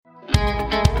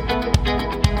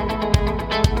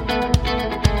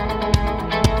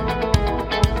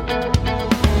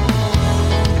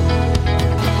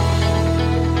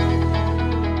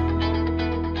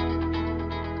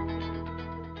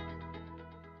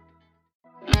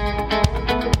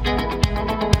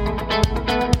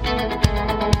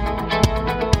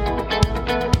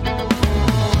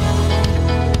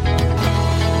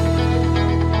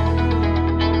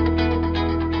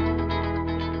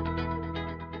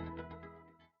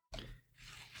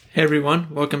Hey everyone,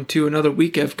 welcome to another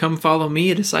week of Come Follow Me,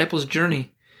 a Disciple's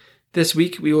Journey. This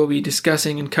week we will be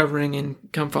discussing and covering in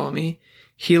Come Follow Me,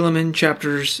 Helaman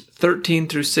chapters 13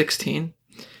 through 16.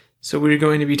 So we're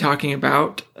going to be talking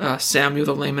about Samuel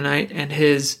the Lamanite and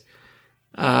his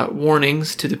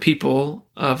warnings to the people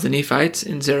of the Nephites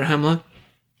in Zarahemla.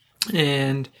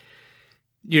 And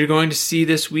you're going to see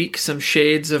this week some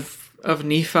shades of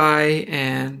Nephi,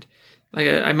 and like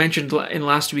I mentioned in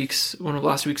one of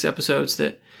last week's episodes,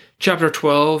 that chapter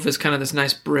 12 is kind of this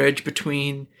nice bridge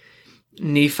between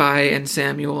Nephi and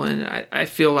Samuel, and I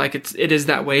feel like it is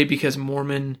that way because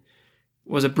Mormon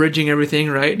was abridging everything,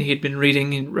 right? And he'd been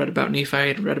reading and read about Nephi,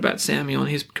 he'd read about Samuel, and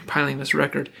he's compiling this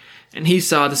record. And he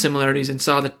saw the similarities and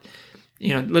saw that,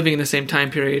 living in the same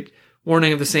time period,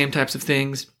 warning of the same types of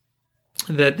things,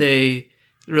 that they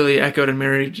really echoed and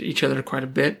married each other quite a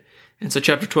bit. And so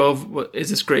chapter 12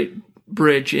 is this great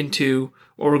bridge into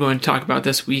what we're going to talk about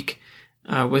this week,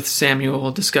 with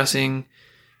Samuel discussing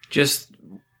just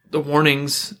the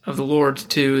warnings of the Lord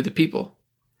to the people.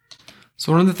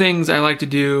 So one of the things I like to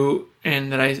do,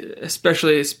 and that I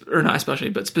specifically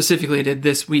did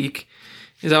this week,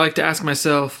 is I like to ask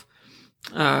myself,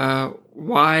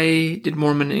 why did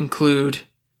Mormon include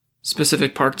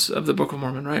specific parts of the Book of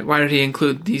Mormon, right? Why did he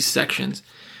include these sections?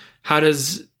 How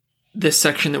does this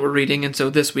section that we're reading, and so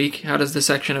this week, how does the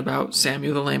section about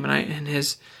Samuel the Lamanite and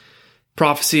his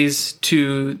prophecies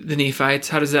to the Nephites,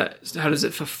 how does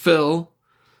it fulfill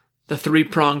the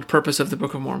three-pronged purpose of the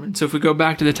Book of Mormon? So if we go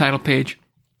back to the title page,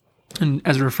 and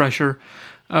as a refresher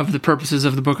of the purposes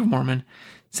of the Book of Mormon, it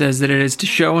says that it is to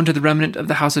show unto the remnant of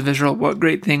the house of Israel what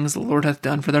great things the Lord hath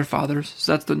done for their fathers.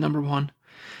 So that's the number one.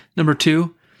 Number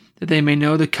two, that they may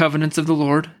know the covenants of the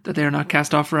Lord, that they are not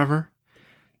cast off forever.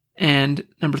 And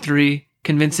number three,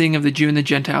 convincing of the Jew and the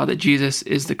Gentile that Jesus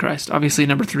is the Christ. Obviously,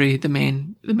 number three, the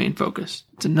main focus.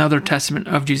 It's another testament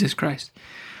of Jesus Christ.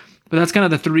 But that's kind of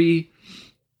the three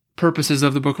purposes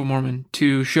of the Book of Mormon: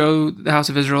 to show the house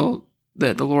of Israel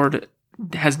that the Lord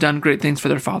has done great things for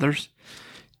their fathers,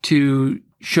 to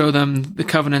show them the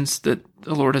covenants that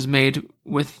the Lord has made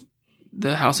with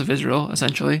the house of Israel,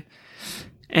 essentially,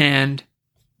 and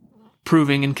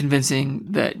proving and convincing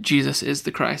that Jesus is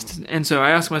the Christ. And so I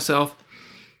ask myself,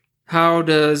 how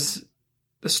does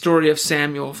the story of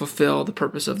Samuel fulfill the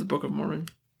purpose of the Book of Mormon?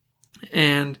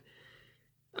 And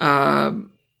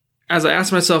as I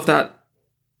asked myself that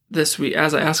this week,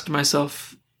 as I asked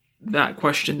myself that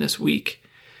question this week,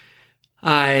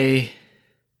 I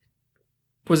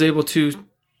was able to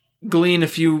glean a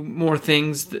few more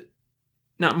things,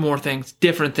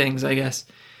 different things, I guess.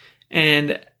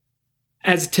 And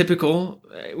as typical,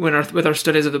 with our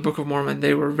studies of the Book of Mormon,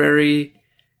 they were very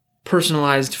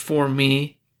personalized for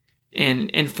me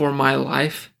and for my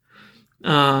life.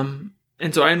 And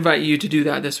so I invite you to do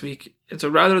that this week. And so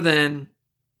rather than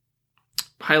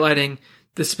highlighting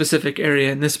this specific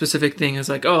area and this specific thing as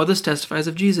like, oh, this testifies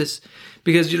of Jesus,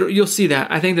 because you'll see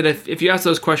that. I think that if you ask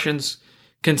those questions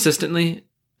consistently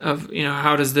of,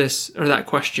 how does this, or that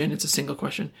question, it's a single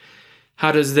question,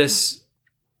 how does this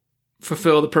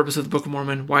fulfill the purpose of the Book of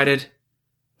Mormon? Why did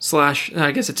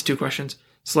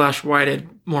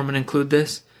Mormon include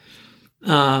this?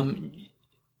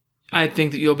 I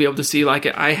think that you'll be able to see, like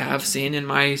I have seen in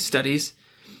my studies,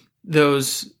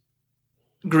 those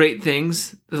great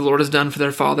things the Lord has done for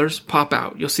their fathers pop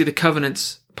out. You'll see the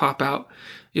covenants pop out.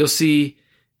 You'll see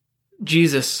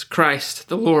Jesus Christ,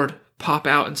 the Lord, pop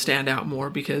out and stand out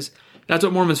more, because that's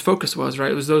what Mormon's focus was,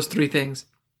 right? It was those three things.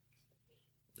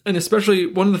 And especially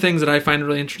one of the things that I find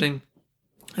really interesting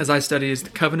as I study is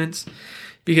the covenants,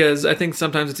 because I think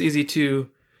sometimes it's easy to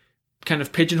kind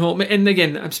of pigeonhole. And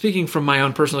again, I'm speaking from my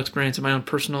own personal experience and my own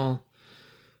personal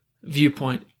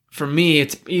viewpoint. For me,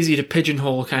 it's easy to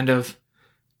pigeonhole kind of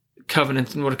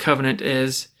covenants and what a covenant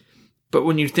is. But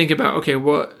when you think about, okay,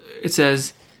 what it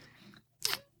says,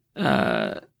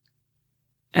 and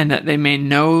that they may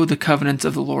know the covenants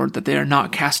of the Lord, that they are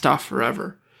not cast off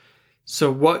forever.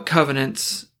 So what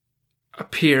covenants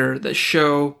appear that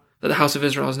show that the house of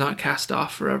Israel is not cast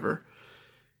off forever?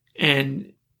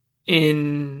 And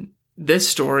in this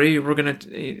story,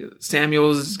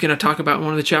 Samuel is going to talk about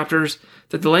one of the chapters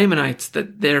that the Lamanites,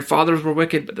 that their fathers were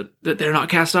wicked, but that they're not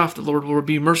cast off. The Lord will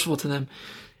be merciful to them.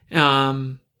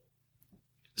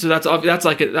 So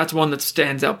that's one that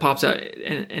stands out, pops out,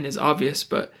 and is obvious.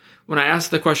 But when I ask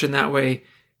the question that way,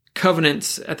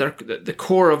 covenants at the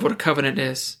core of what a covenant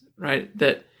is, right?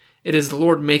 That it is the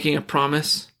Lord making a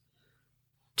promise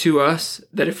to us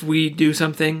that if we do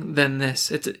something, then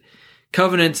this.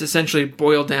 Covenants essentially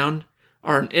boil down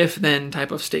are an if-then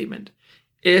type of statement.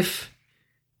 If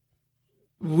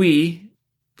we,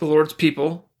 the Lord's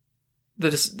people,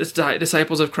 the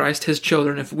disciples of Christ, his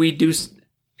children, if we do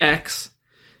X,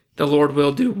 the Lord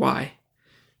will do Y.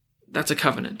 That's a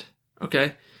covenant,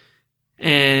 okay?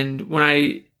 And when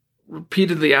I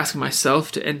repeatedly ask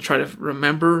myself and try to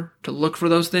remember to look for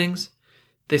those things,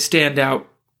 they stand out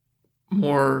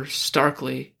more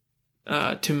starkly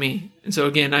to me. And so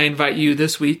again, I invite you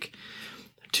this week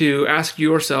to ask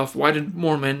yourself, why did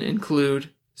Mormon include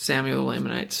Samuel the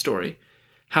Lamanite's story?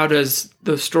 How does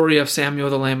the story of Samuel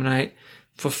the Lamanite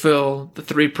fulfill the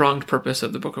three-pronged purpose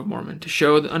of the Book of Mormon? To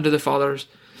show unto the fathers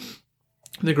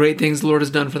the great things the Lord has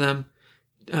done for them,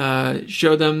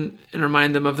 show them and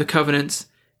remind them of the covenants,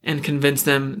 and convince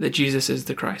them that Jesus is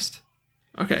the Christ.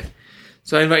 Okay,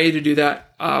 so I invite you to do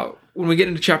that. When we get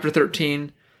into chapter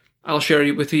 13, I'll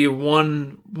share with you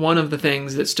one of the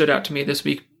things that stood out to me this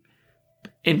week,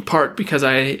 in part because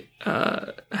I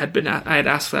had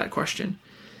asked that question.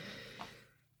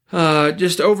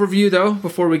 Just overview though,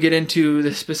 before we get into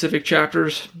the specific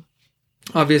chapters.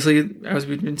 Obviously, as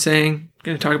we've been saying,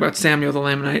 going to talk about Samuel the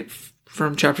Lamanite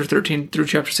from chapter 13 through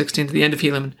chapter 16 to the end of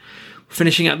Helaman. We're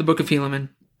finishing out the book of Helaman.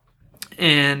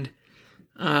 And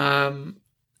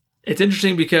it's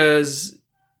interesting because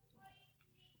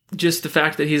just the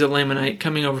fact that he's a Lamanite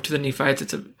coming over to the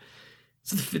Nephites,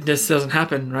 this doesn't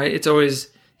happen, right? It's always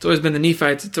been the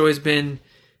Nephites. It's always been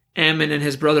Ammon and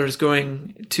his brothers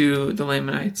going to the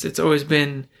Lamanites. It's always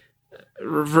been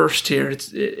reversed here. It's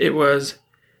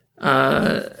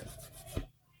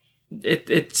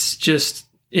just,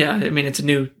 yeah, I mean, it's a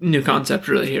new concept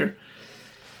really here.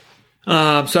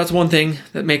 So that's one thing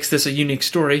that makes this a unique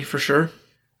story for sure.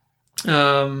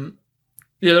 The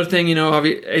other thing,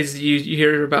 is you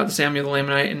hear about the Samuel the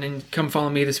Lamanite, and then Come Follow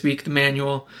Me this week, the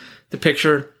manual, the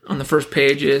picture on the first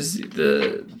page is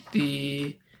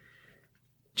the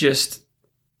just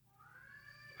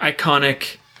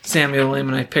iconic Samuel the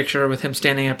Lamanite picture with him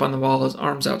standing up on the wall, his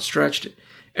arms outstretched,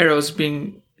 arrows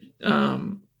being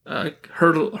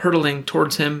hurtling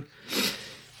towards him.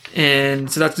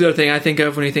 And so that's the other thing I think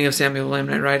of when you think of Samuel the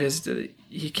Lamanite, right, is that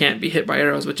he can't be hit by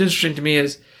arrows. What's interesting to me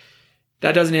is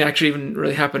that doesn't actually even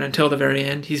really happen until the very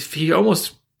end. He pretty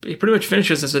much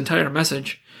finishes his entire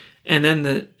message, and then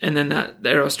the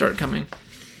arrows start coming.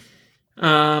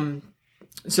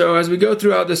 So as we go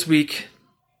throughout this week,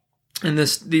 and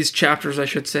these chapters, I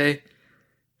should say,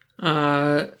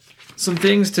 some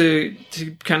things to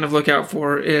kind of look out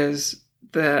for is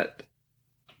that,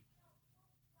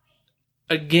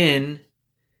 again,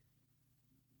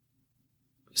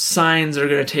 signs are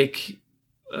going to take,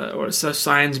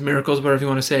 signs, miracles, whatever you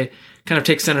want to say, kind of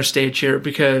take center stage here,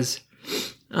 because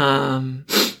a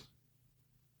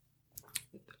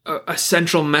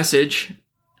central message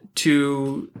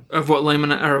of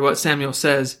what Samuel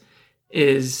says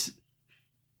is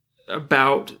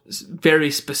about very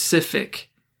specific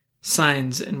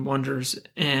signs and wonders.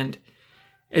 And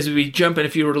as we jump in,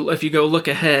 if you go look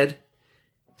ahead,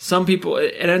 some people,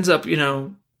 it ends up,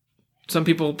 some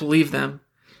people believe them.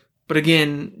 But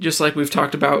again, just like we've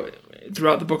talked about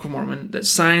throughout the Book of Mormon, that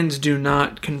signs do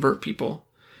not convert people.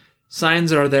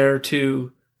 Signs are there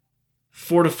to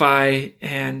fortify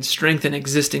and strengthen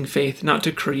existing faith, not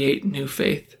to create new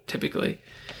faith, typically.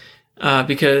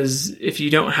 Because if you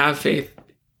don't have faith,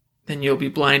 then you'll be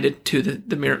blinded to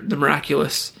the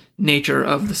miraculous nature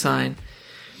of the sign.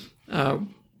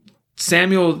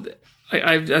 Samuel,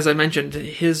 as I mentioned,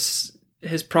 his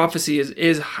prophecy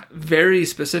is very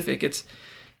specific.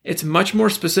 It's much more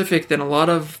specific than a lot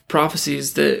of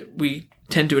prophecies that we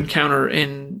tend to encounter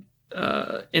in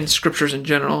scriptures in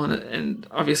general, and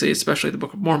obviously especially the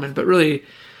Book of Mormon, but really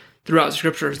throughout the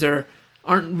scriptures there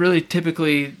aren't really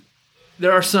typically,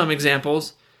 there are some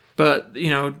examples, but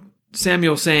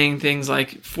Samuel saying things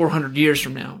like 400 years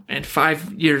from now and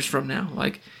 5 years from now,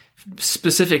 like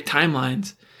specific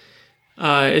timelines,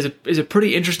 is a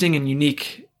pretty interesting and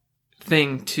unique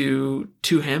thing to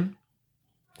him.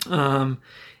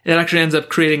 It actually ends up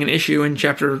creating an issue in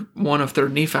chapter 1 of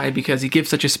 3rd Nephi, because he gives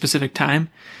such a specific time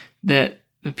that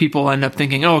the people end up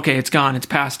thinking, oh, okay, it's gone, it's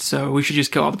past, so we should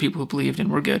just kill all the people who believed and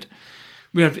we're good.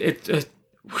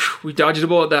 We dodged a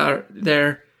bullet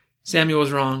there. Samuel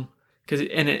was wrong,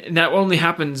 and that only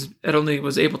happens. It only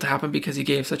was able to happen because he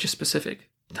gave such a specific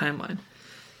timeline.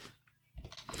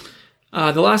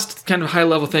 The last kind of high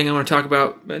level thing I want to talk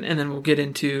about, and then we'll get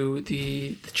into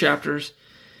the chapters,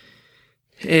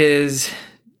 is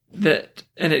that,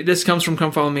 and this comes from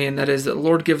Come Follow Me, and that is that the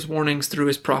Lord gives warnings through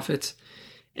his prophets.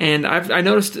 And I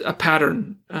noticed a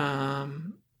pattern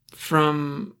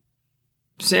from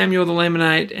Samuel the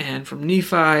Lamanite and from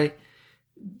Nephi,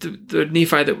 the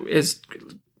Nephi that is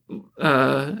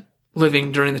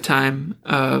living during the time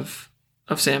of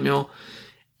Samuel.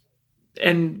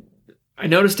 and I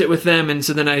noticed it with them, and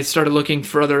so then I started looking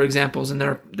for other examples, and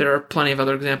there are plenty of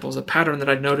other examples. A pattern that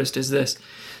I've noticed is this,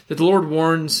 that the Lord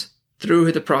warns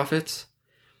through the prophets,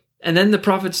 and then the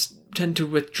prophets tend to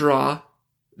withdraw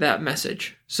that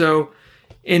message. So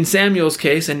in Samuel's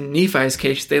case and Nephi's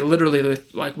case, they literally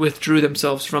withdrew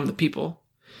themselves from the people.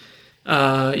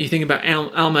 You think about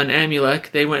Alma and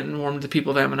Amulek, they went and warned the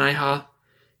people of Ammonihah.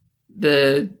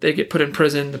 They get put in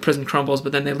prison, the prison crumbles,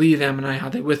 but then they leave Ammonihah,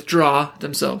 they withdraw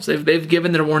themselves. They've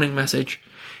given their warning message,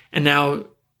 and now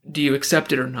do you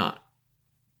accept it or not?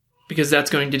 Because that's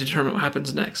going to determine what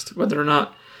happens next. Whether or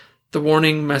not the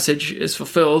warning message is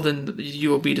fulfilled and you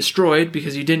will be destroyed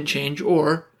because you didn't change,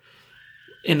 or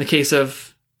in the case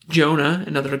of Jonah,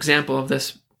 another example of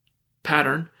this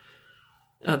pattern,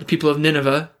 the people of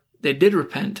Nineveh, they did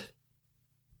repent,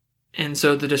 and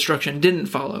so the destruction didn't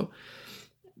follow.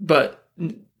 But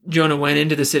Jonah went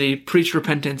into the city, preached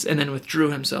repentance, and then withdrew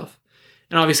himself.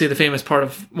 And obviously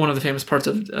one of the famous parts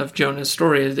of Jonah's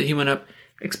story is that he went up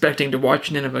expecting to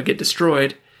watch Nineveh get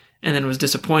destroyed, and then was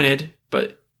disappointed,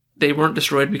 but they weren't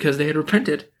destroyed because they had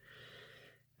repented.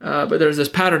 But there's this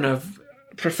pattern of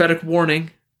prophetic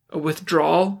warning, a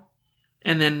withdrawal,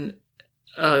 and then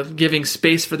giving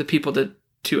space for the people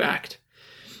to act.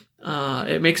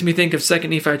 It makes me think of 2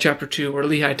 Nephi chapter 2, where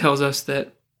Lehi tells us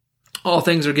that all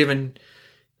things that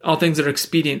are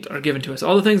expedient are given to us.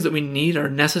 All the things that we need are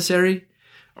necessary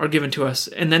are given to us.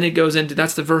 And then it goes into,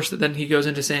 that's the verse that then he goes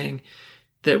into saying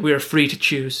that we are free to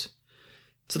choose.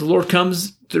 So the Lord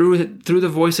comes through the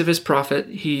voice of his prophet.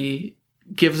 He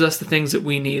gives us the things that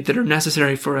we need that are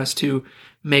necessary for us to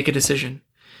make a decision.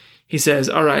 He says,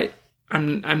 all right,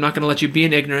 I'm not going to let you be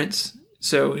in ignorance.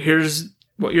 So here's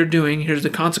what you're doing. Here's the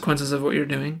consequences of what you're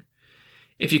doing.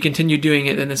 If you continue doing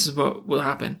it, then this is what will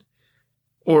happen.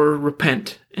 Or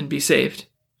repent and be saved,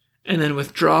 and then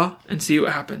withdraw and see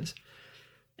what happens.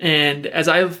 And as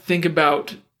I think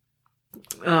about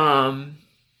modern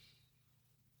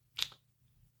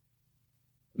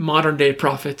day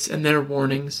prophets and their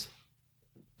warnings,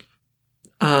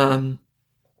 I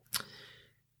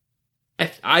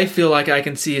feel like I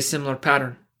can see a similar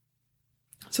pattern.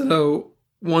 So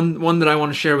one that I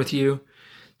want to share with you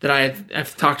that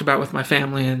I've talked about with my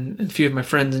family and a few of my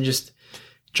friends, and just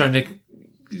trying to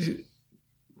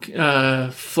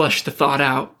flesh the thought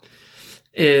out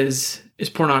is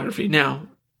pornography. Now,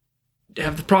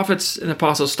 have the prophets and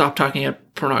apostles stopped talking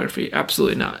about pornography?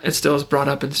 Absolutely not. It still is brought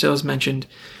up and still is mentioned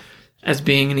as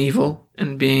being an evil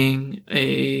and being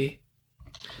a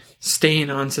stain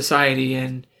on society.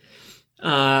 And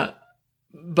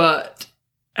but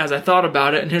as I thought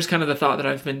about it, and here's kind of the thought that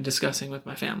I've been discussing with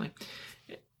my family,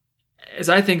 as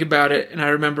I think about it, and I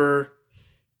remember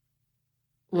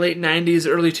late 90s,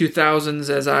 early 2000s,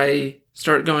 as I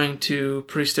start going to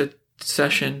priesthood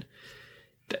session,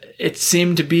 it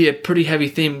seemed to be a pretty heavy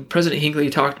theme. President Hinckley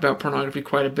talked about pornography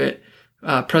quite a bit.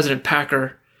 President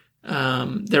Packer,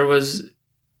 there was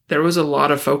a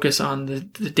lot of focus on the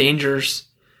dangers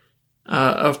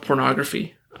of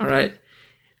pornography. All right.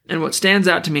 And what stands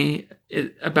out to me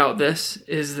about this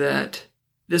is that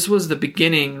this was the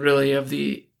beginning, really, of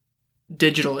the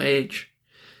digital age.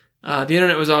 The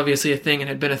internet was obviously a thing and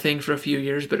had been a thing for a few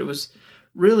years, but it was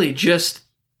really just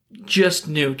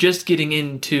new, just getting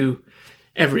into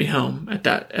every home at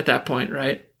that point,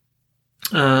 right?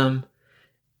 And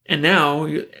now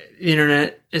the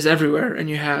internet is everywhere, and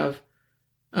you have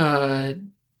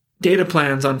data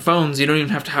plans on phones. You don't even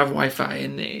have to have Wi-Fi,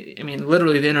 and I mean,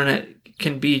 literally, the internet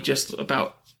can be just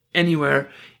about anywhere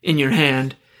in your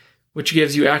hand, which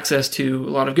gives you access to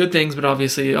a lot of good things, but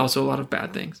obviously also a lot of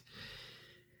bad things.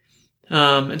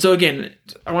 And so again,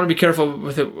 I want to be careful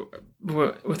with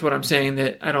what I'm saying.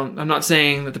 That I'm not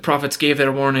saying that the prophets gave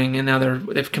their warning and now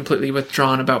they've completely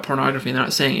withdrawn about pornography and they're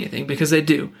not saying anything, because they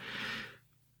do.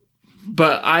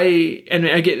 But I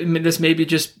get this may be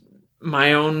just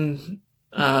my own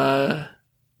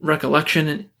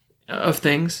recollection of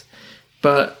things,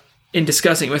 but in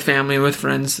discussing it with family and with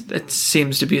friends, it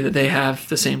seems to be that they have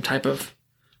the same type of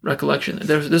recollection.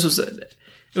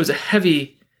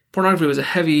 Pornography was a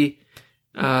heavily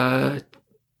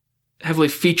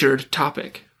featured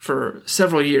topic for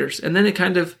several years. And then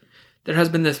there has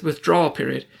been this withdrawal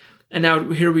period. And now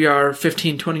here we are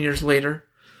 15, 20 years later.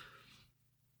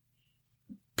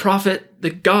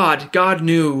 God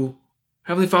knew,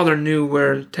 Heavenly Father knew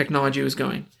where technology was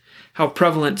going, how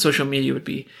prevalent social media would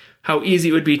be, how easy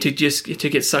it would be to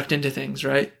get sucked into things,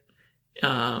 right?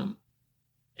 And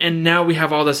now we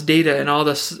have all this data and all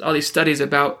these studies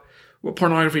about what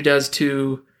pornography does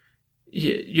to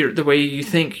the way you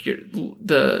think,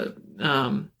 the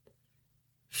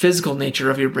physical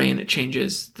nature of your brain. It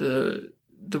changes the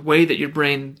way that your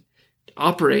brain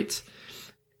operates,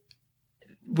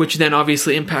 which then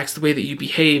obviously impacts the way that you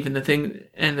behave and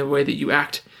the way that you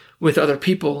act with other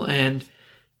people. And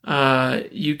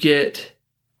you get,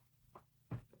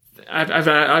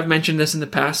 I've mentioned this in the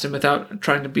past, and without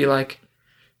trying to be like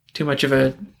too much of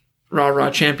a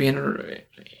rah-rah champion or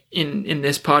in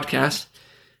this podcast,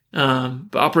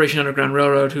 but Operation Underground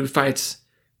Railroad, who fights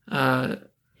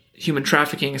human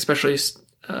trafficking, especially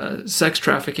sex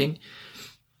trafficking,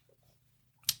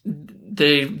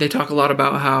 they talk a lot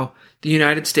about how the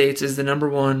United States is the number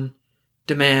one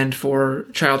demand for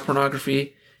child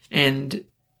pornography and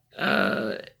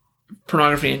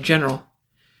pornography in general.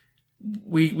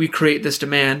 We create this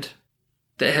demand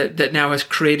that now has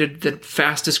created the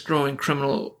fastest growing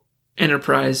criminal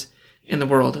enterprise in the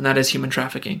world, and that is human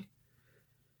trafficking.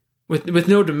 With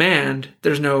no demand,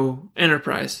 there's no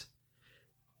enterprise.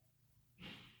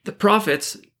 The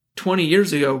prophets 20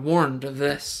 years ago warned of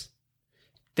this.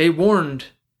 They warned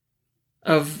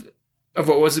of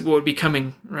what would be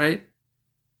coming, right?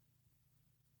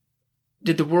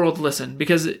 Did the world listen?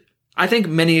 Because I think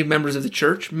many members of the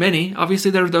church,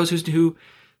 obviously there are those who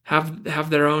have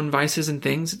their own vices and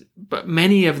things, but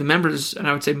many of the members, and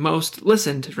I would say most,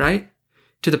 listened, right,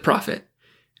 to the prophet.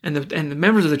 And the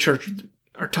members of the church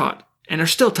are taught, and are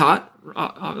still taught,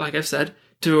 like I've said,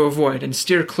 to avoid and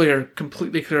steer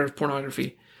completely clear of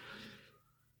pornography.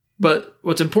 But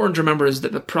what's important to remember is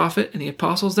that the prophet and the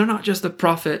apostles, they're not just the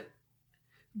prophet.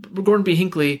 Gordon B.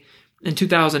 Hinckley in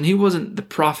 2000, he wasn't the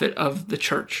prophet of the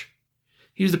church.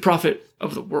 He was the prophet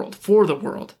of the world, for the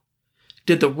world.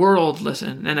 Did the world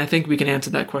listen? And I think we can answer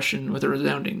that question with a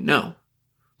resounding no.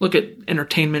 Look at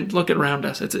entertainment, look around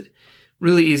us. It's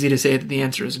really easy to say that the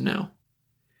answer is no.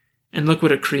 And look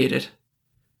what it created.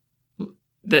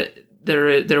 That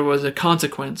there was a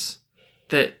consequence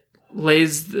that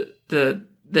lays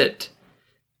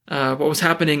what was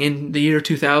happening in the year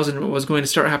 2000, what was going to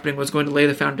start happening, was going to lay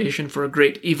the foundation for a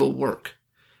great evil work.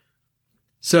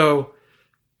 So,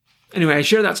 anyway, I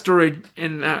share that story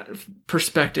in that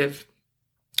perspective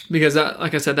because,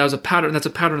 like I said, that was a pattern. That's a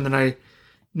pattern that I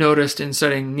noticed in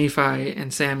studying Nephi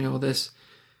and Samuel. This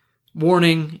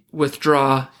warning,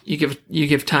 withdraw. You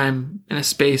give time and a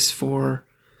space for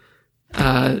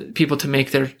people to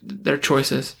make their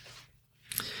choices.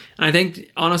 And I think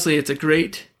honestly, it's a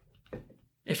great.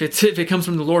 If it comes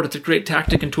from the Lord, it's a great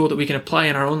tactic and tool that we can apply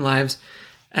in our own lives,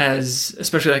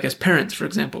 especially like as parents, for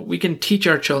example. We can teach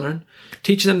our children,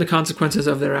 teach them the consequences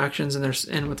of their actions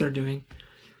and what they're doing,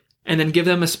 and then give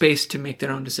them a space to make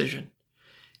their own decision.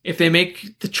 If they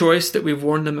make the choice that we've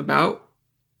warned them about,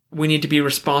 we need to be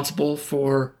responsible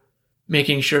for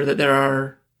making sure that there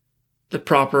are the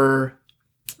proper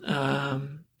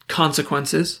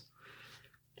consequences.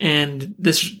 And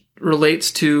this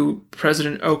relates to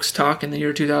President Oak's talk in the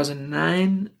year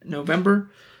 2009, November,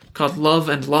 called Love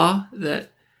and Law, that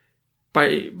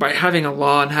by having a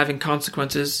law and having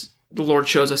consequences, the Lord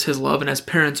shows us his love, and as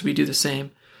parents, we do the same.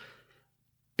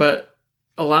 But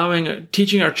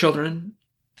teaching our children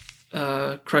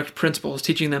correct principles,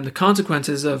 teaching them the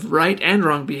consequences of right and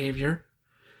wrong behavior,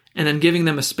 and then giving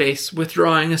them a space,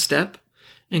 withdrawing a step,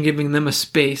 and giving them a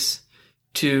space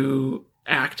to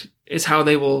act is how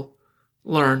they will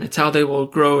learn. It's how they will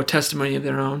grow a testimony of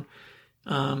their own,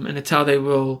 and it's how they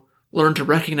will learn to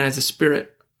recognize the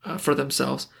Spirit for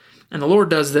themselves. And the Lord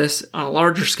does this on a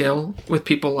larger scale with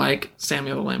people like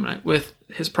Samuel the Lamanite, with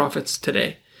his prophets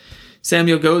today.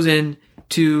 Samuel goes in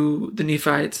to the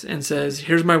Nephites and says,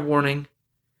 here's my warning.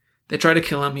 They try to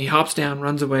kill him. He hops down,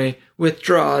 runs away,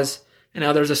 withdraws, and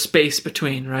now there's a space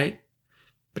between, right?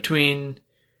 Between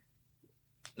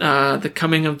the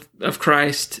coming of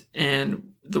Christ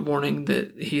and the warning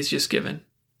that he's just given.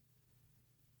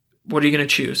 What are you going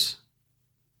to choose?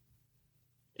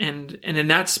 And in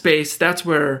that space, that's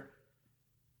where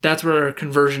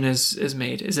conversion is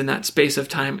made, is in that space of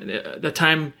time, the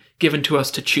time given to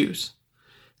us to choose.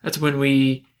 That's when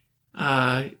we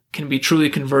can be truly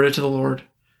converted to the Lord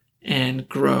and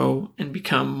grow and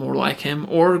become more like him,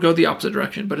 or go the opposite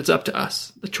direction. But it's up to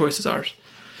us. The choice is ours.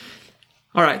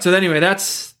 All right. So anyway,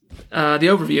 that's the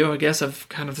overview, I guess, of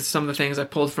kind of some of the things I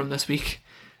pulled from this week.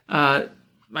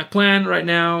 My plan right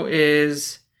now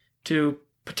is to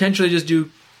potentially just do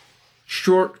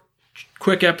short,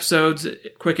 quick episodes,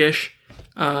 quickish,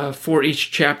 for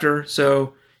each chapter.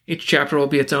 So each chapter will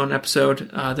be its own episode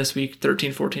this week,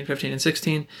 13, 14, 15, and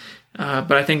 16.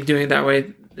 But I think doing it that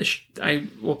way, I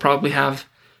will probably have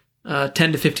 10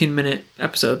 to 15 minute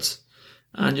episodes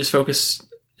and just focus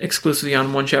exclusively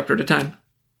on one chapter at a time.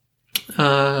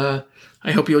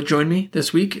 I hope you'll join me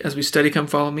this week as we study Come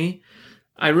Follow Me.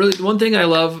 one thing I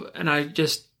love, and I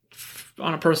just,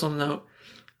 on a personal note,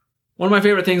 one of my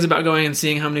favorite things about going and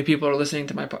seeing how many people are listening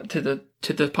to the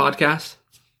podcast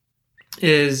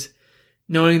is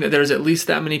knowing that there's at least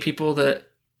that many people that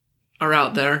are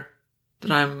out there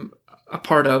that I'm a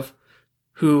part of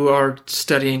who are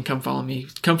studying Come Follow Me.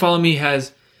 Come Follow Me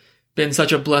has been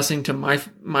such a blessing to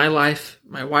my life,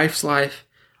 my wife's life,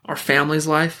 our family's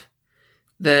life,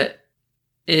 that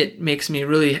it makes me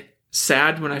really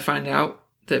sad when I find out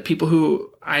that people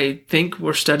who I think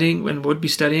were studying and would be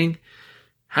studying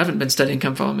haven't been studying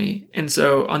Come Follow Me. And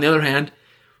so, on the other hand,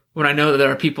 when I know that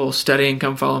there are people studying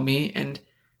Come Follow Me and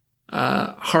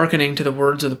hearkening to the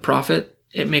words of the prophet,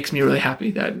 it makes me really happy.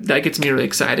 That gets me really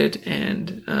excited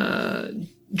and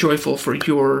joyful for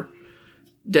your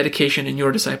dedication and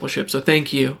your discipleship. So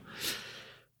thank you.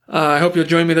 I hope you'll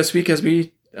join me this week as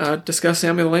we discuss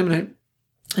Samuel the Lamanite.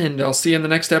 And I'll see you in the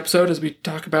next episode as we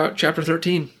talk about chapter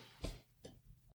 13.